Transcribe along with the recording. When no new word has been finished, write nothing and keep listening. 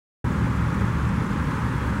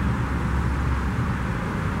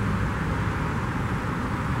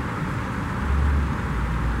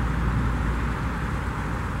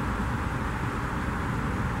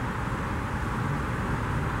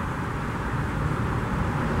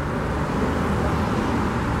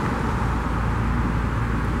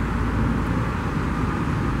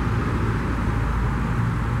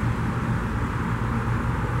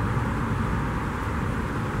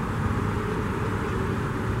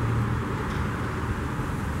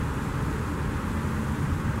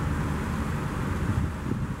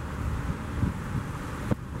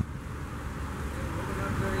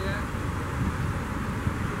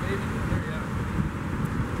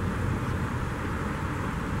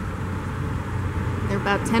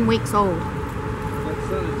about 10 weeks old. That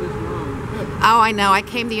sun is just wrong. Oh, I know. I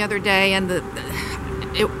came the other day and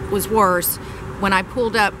it was worse. When I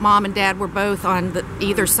pulled up, Mom and Dad were both on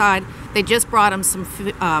either side. They just brought them some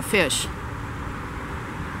fish.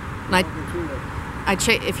 And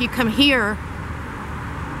if you come here,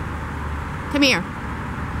 come here.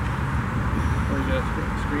 Oh, you got a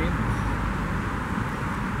screen?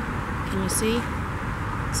 Can you see?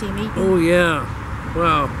 See me? Oh yeah.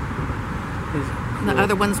 Wow. Cool. The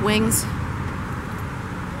other one's wings.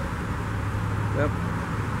 Yep.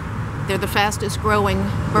 They're the fastest growing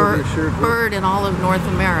bird in all of North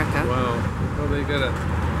America. Wow. Well, they gotta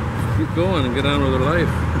keep going and get on with their life.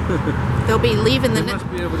 They'll be leaving the nest.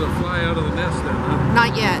 They must be able to fly out of the nest then, huh?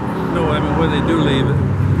 Not yet. No, I mean when they do leave it,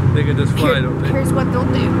 they can just fly, don't they? Here's what they'll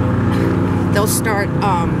do. They'll start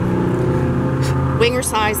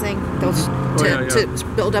wingersizing. To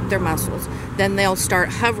build up their muscles. Then they'll start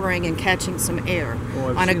hovering and catching some air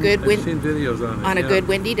I've seen videos on it. On a good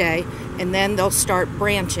windy day, and then they'll start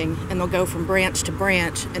branching, and they'll go from branch to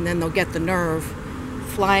branch, and then they'll get the nerve.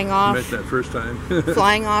 Flying off. I met that first time.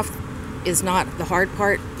 Flying off is not the hard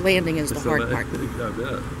part. Landing is the hard part. I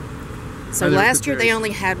bet. So last year they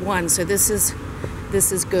only had one, so this is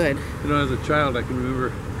good. You know, as a child, I can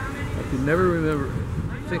never remember.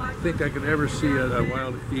 Think I could ever see a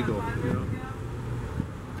wild eagle. You know.